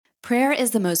Prayer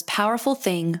is the most powerful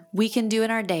thing we can do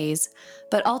in our days,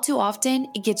 but all too often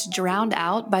it gets drowned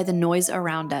out by the noise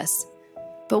around us.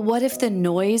 But what if the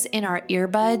noise in our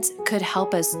earbuds could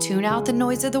help us tune out the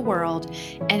noise of the world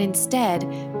and instead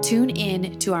tune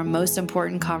in to our most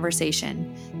important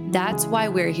conversation? That's why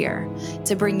we're here,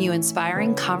 to bring you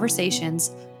inspiring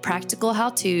conversations, practical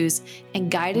how-tos,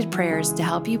 and guided prayers to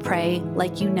help you pray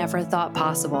like you never thought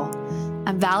possible.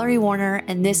 I'm Valerie Warner,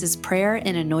 and this is Prayer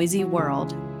in a Noisy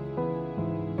World.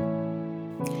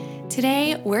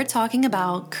 Today, we're talking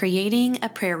about creating a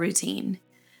prayer routine.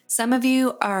 Some of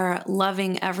you are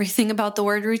loving everything about the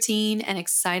word routine and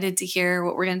excited to hear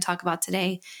what we're going to talk about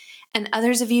today, and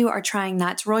others of you are trying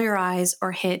not to roll your eyes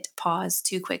or hit pause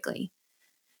too quickly.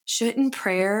 Shouldn't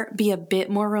prayer be a bit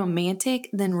more romantic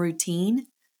than routine?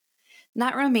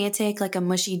 Not romantic like a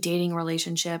mushy dating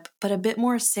relationship, but a bit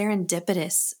more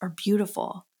serendipitous or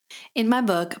beautiful. In my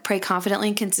book, Pray Confidently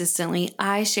and Consistently,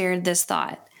 I shared this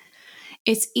thought.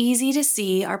 It's easy to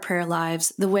see our prayer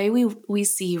lives the way we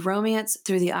see romance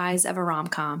through the eyes of a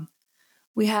rom-com.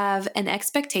 We have an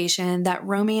expectation that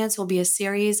romance will be a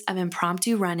series of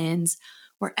impromptu run-ins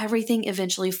where everything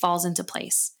eventually falls into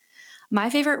place. My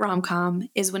favorite rom-com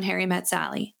is When Harry Met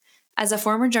Sally. As a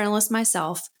former journalist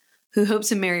myself, who hoped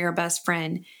to marry her best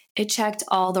friend, it checked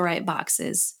all the right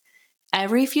boxes.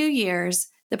 Every few years,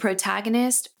 the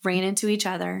protagonists ran into each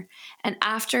other, and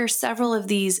after several of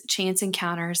these chance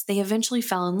encounters, they eventually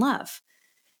fell in love.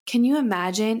 Can you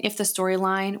imagine if the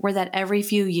storyline were that every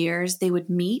few years they would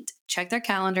meet, check their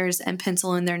calendars, and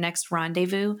pencil in their next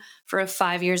rendezvous for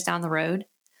 5 years down the road?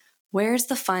 Where's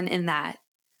the fun in that?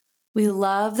 We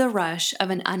love the rush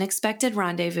of an unexpected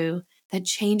rendezvous that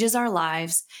changes our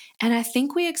lives, and I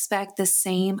think we expect the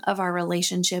same of our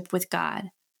relationship with God.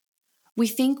 We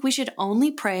think we should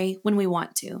only pray when we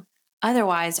want to.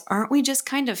 Otherwise, aren't we just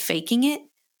kind of faking it?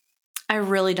 I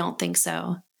really don't think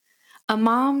so. A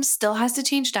mom still has to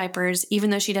change diapers even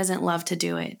though she doesn't love to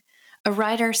do it. A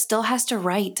writer still has to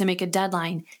write to make a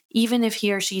deadline even if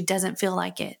he or she doesn't feel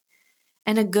like it.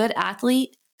 And a good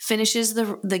athlete finishes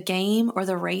the game or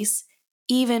the race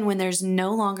even when there's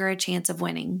no longer a chance of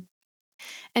winning.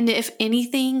 And if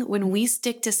anything, when we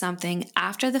stick to something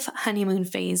after the honeymoon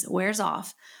phase wears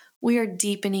off, we are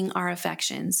deepening our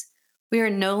affections. We are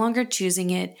no longer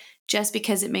choosing it just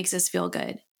because it makes us feel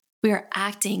good. We are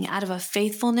acting out of a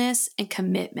faithfulness and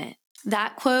commitment.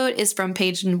 That quote is from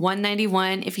page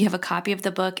 191 if you have a copy of the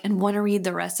book and want to read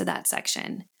the rest of that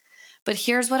section. But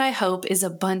here's what I hope is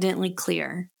abundantly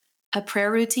clear. A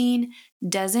prayer routine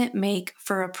doesn't make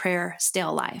for a prayer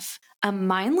stale life. A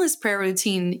mindless prayer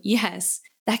routine, yes,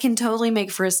 that can totally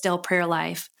make for a stale prayer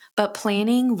life. But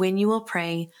planning when you will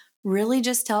pray really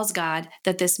just tells God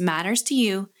that this matters to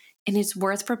you and it's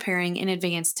worth preparing in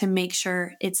advance to make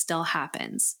sure it still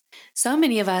happens. So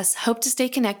many of us hope to stay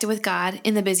connected with God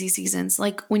in the busy seasons,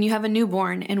 like when you have a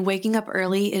newborn and waking up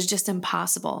early is just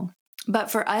impossible. But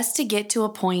for us to get to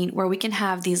a point where we can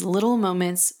have these little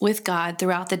moments with God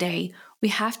throughout the day, we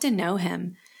have to know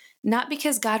Him. Not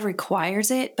because God requires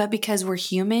it, but because we're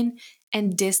human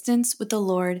and distance with the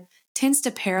Lord tends to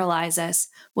paralyze us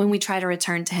when we try to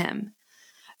return to Him.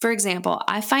 For example,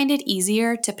 I find it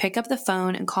easier to pick up the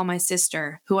phone and call my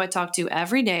sister, who I talk to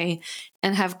every day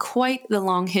and have quite the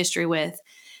long history with,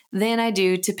 than I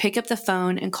do to pick up the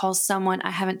phone and call someone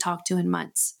I haven't talked to in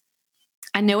months.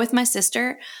 I know with my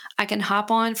sister, I can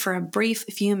hop on for a brief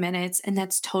few minutes and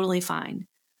that's totally fine.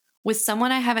 With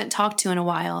someone I haven't talked to in a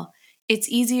while, it's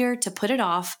easier to put it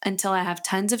off until I have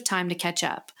tons of time to catch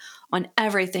up on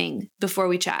everything before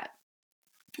we chat,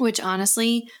 which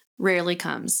honestly rarely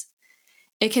comes.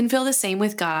 It can feel the same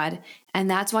with God, and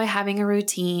that's why having a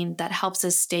routine that helps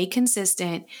us stay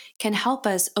consistent can help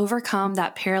us overcome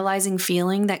that paralyzing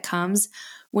feeling that comes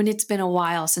when it's been a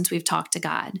while since we've talked to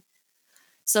God.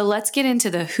 So let's get into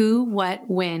the who, what,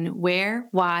 when, where,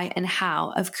 why, and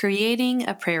how of creating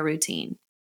a prayer routine.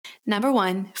 Number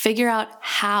 1, figure out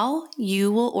how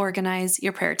you will organize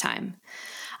your prayer time.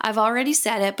 I've already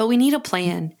said it, but we need a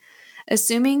plan.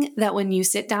 Assuming that when you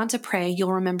sit down to pray,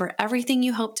 you'll remember everything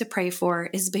you hope to pray for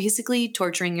is basically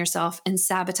torturing yourself and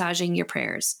sabotaging your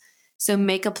prayers. So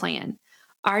make a plan.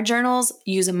 Our journals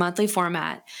use a monthly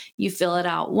format. You fill it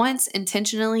out once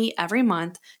intentionally every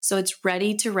month, so it's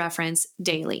ready to reference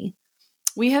daily.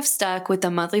 We have stuck with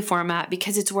the monthly format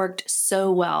because it's worked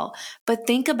so well, but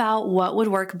think about what would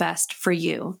work best for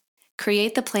you.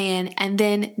 Create the plan and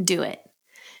then do it.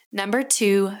 Number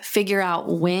 2, figure out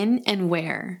when and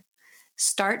where.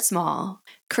 Start small.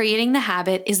 Creating the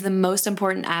habit is the most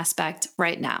important aspect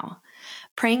right now.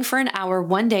 Praying for an hour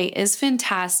one day is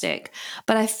fantastic,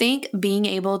 but I think being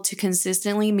able to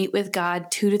consistently meet with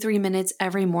God 2 to 3 minutes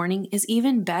every morning is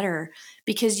even better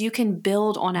because you can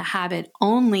build on a habit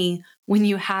only when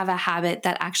you have a habit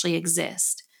that actually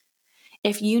exists.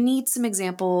 If you need some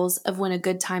examples of when a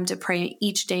good time to pray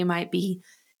each day might be,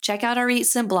 check out our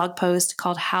recent blog post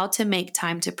called How to Make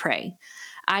Time to Pray.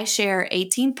 I share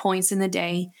 18 points in the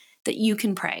day that you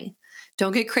can pray.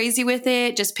 Don't get crazy with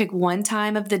it. Just pick one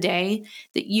time of the day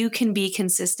that you can be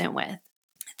consistent with.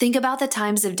 Think about the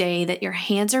times of day that your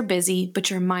hands are busy, but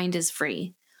your mind is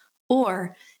free.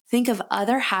 Or think of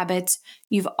other habits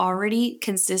you've already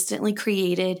consistently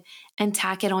created and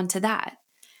tack it onto that.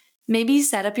 Maybe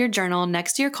set up your journal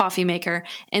next to your coffee maker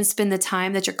and spend the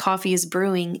time that your coffee is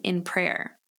brewing in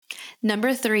prayer.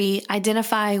 Number 3,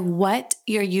 identify what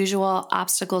your usual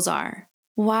obstacles are.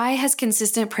 Why has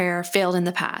consistent prayer failed in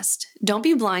the past? Don't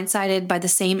be blindsided by the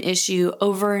same issue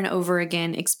over and over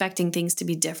again, expecting things to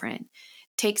be different.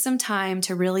 Take some time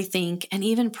to really think and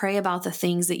even pray about the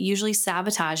things that usually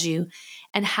sabotage you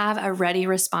and have a ready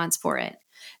response for it.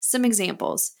 Some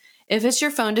examples. If it's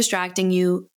your phone distracting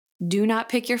you, do not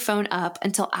pick your phone up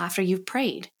until after you've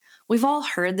prayed. We've all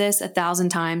heard this 1,000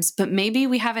 times, but maybe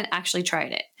we haven't actually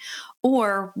tried it.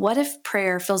 Or what if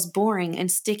prayer feels boring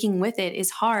and sticking with it is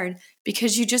hard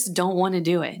because you just don't want to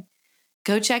do it?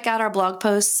 Go check out our blog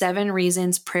post, 7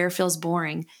 Reasons Prayer Feels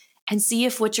Boring, and see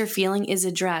if what you're feeling is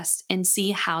addressed and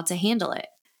see how to handle it.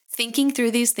 Thinking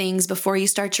through these things before you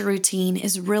start your routine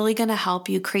is really going to help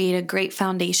you create a great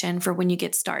foundation for when you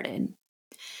get started.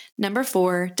 Number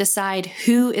 4, decide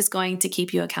who is going to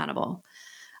keep you accountable.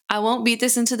 I won't beat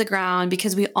this into the ground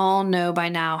because we all know by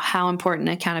now how important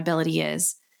accountability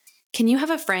is. Can you have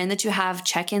a friend that you have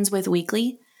check-ins with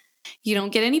weekly? You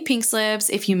don't get any pink slips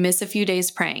if you miss a few days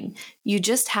praying. You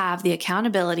just have the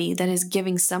accountability that is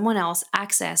giving someone else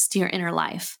access to your inner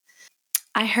life.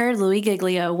 I heard Louis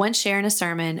Giglio once share in a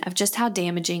sermon of just how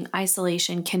damaging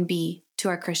isolation can be to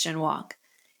our Christian walk.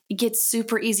 It gets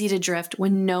super easy to drift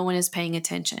when no one is paying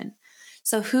attention.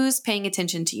 So who's paying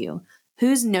attention to you?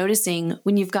 Who's noticing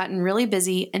when you've gotten really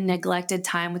busy and neglected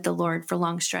time with the Lord for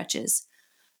long stretches?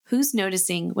 Who's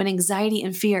noticing when anxiety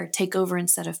and fear take over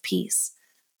instead of peace?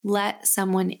 Let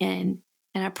someone in,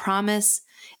 and I promise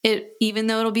even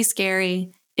though it'll be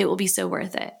scary, it will be so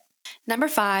worth it. Number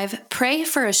 5, pray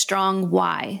for a strong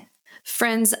why.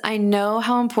 Friends, I know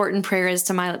how important prayer is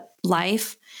to my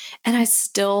life, and I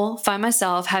still find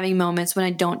myself having moments when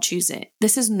I don't choose it.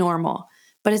 This is normal,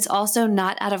 but it's also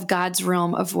not out of God's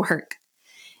realm of work.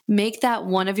 Make that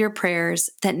one of your prayers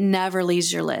that never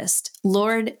leaves your list.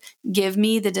 Lord, give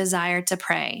me the desire to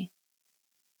pray.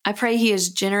 I pray He is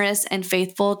generous and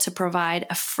faithful to provide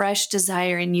a fresh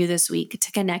desire in you this week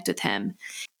to connect with Him.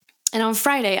 And on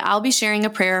Friday, I'll be sharing a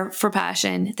prayer for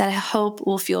passion that I hope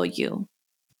will fuel you.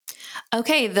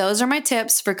 Okay, those are my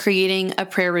tips for creating a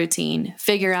prayer routine.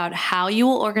 Figure out how you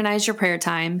will organize your prayer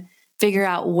time. Figure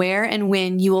out where and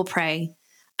when you will pray.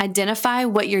 Identify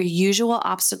what your usual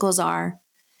obstacles are.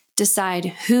 Decide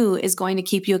who is going to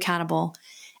keep you accountable,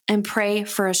 and pray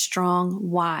for a strong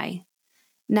why.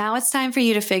 Now it's time for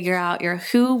you to figure out your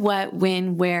who, what,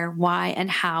 when, where, why,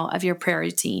 and how of your prayer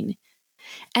routine.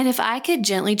 And if I could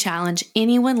gently challenge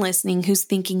anyone listening who's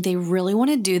thinking they really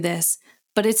want to do this,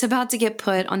 but it's about to get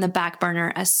put on the back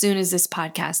burner as soon as this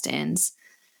podcast ends,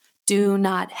 do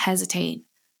not hesitate.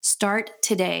 Start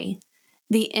today.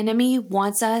 The enemy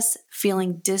wants us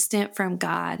feeling distant from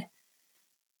God.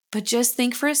 But just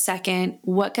think for a second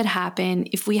what could happen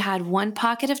if we had one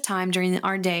pocket of time during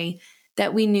our day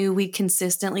that we knew we'd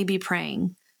consistently be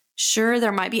praying. Sure,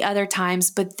 there might be other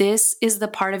times, but this is the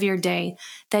part of your day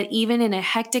that even in a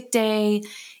hectic day,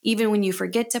 even when you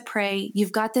forget to pray,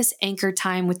 you've got this anchor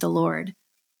time with the Lord.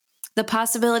 The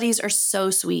possibilities are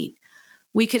so sweet.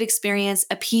 We could experience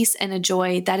a peace and a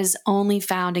joy that is only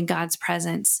found in God's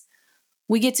presence.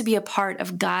 We get to be a part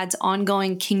of God's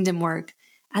ongoing kingdom work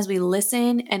as we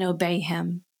listen and obey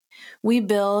Him. We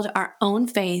build our own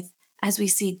faith as we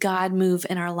see God move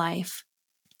in our life.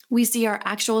 We see our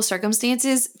actual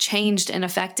circumstances changed and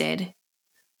affected.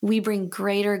 We bring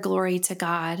greater glory to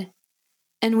God,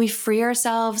 and we free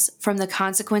ourselves from the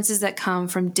consequences that come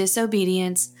from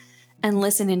disobedience and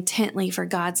listen intently for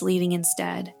God's leading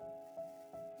instead.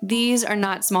 These are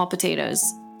not small potatoes.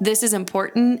 This is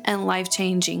important and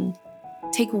life-changing.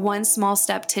 Take one small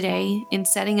step today in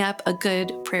setting up a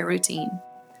good prayer routine.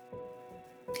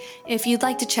 If you'd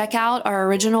like to check out our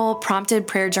original prompted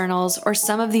prayer journals or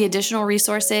some of the additional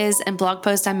resources and blog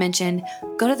posts I mentioned,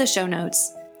 go to the show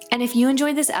notes. And if you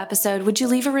enjoyed this episode, would you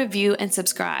leave a review and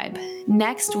subscribe?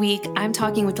 Next week, I'm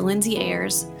talking with Lindsay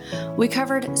Ayers. We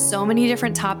covered so many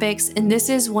different topics, and this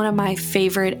is one of my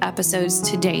favorite episodes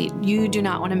to date. You do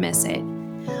not want to miss it.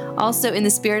 Also, in the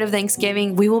spirit of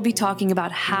Thanksgiving, we will be talking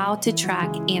about how to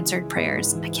track answered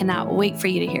prayers. I cannot wait for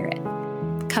you to hear it.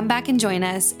 Come back and join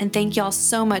us, and thank y'all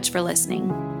so much for listening.